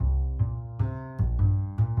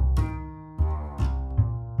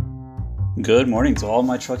Good morning to all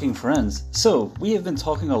my trucking friends. So, we have been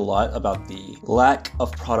talking a lot about the lack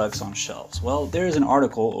of products on shelves. Well, there is an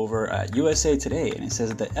article over at USA Today, and it says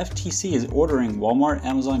that the FTC is ordering Walmart,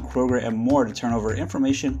 Amazon, Kroger, and more to turn over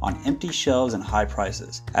information on empty shelves and high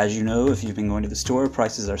prices. As you know, if you've been going to the store,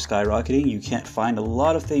 prices are skyrocketing. You can't find a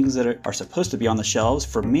lot of things that are supposed to be on the shelves.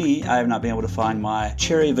 For me, I have not been able to find my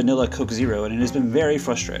cherry vanilla Coke Zero, and it has been very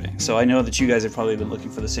frustrating. So I know that you guys have probably been looking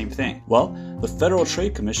for the same thing. Well, the Federal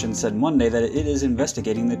Trade Commission said Monday that it is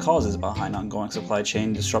investigating the causes behind ongoing supply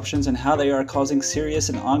chain disruptions and how they are causing serious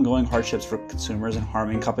and ongoing hardships for consumers and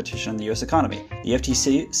harming competition in the U.S. economy. The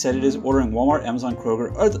FTC said it is ordering Walmart, Amazon,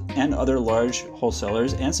 Kroger, and other large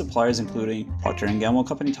wholesalers and suppliers, including Procter & Gamble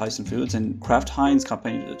Company, Tyson Foods, and Kraft Heinz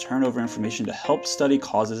Company, to turn over information to help study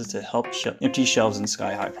causes to help empty shelves and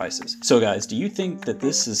sky-high prices. So guys, do you think that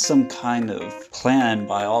this is some kind of plan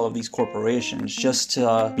by all of these corporations just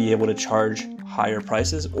to be able to charge higher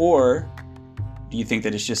prices, or do you think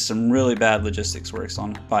that it's just some really bad logistics works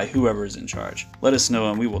on by whoever is in charge? Let us know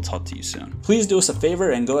and we will talk to you soon. Please do us a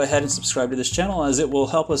favor and go ahead and subscribe to this channel, as it will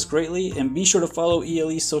help us greatly, and be sure to follow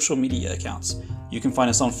ELE's social media accounts. You can find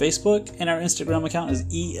us on Facebook, and our Instagram account is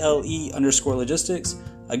ELE_logistics.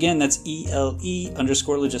 Again, that's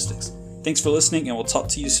ELE_logistics. Thanks for listening, and we'll talk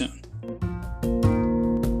to you soon.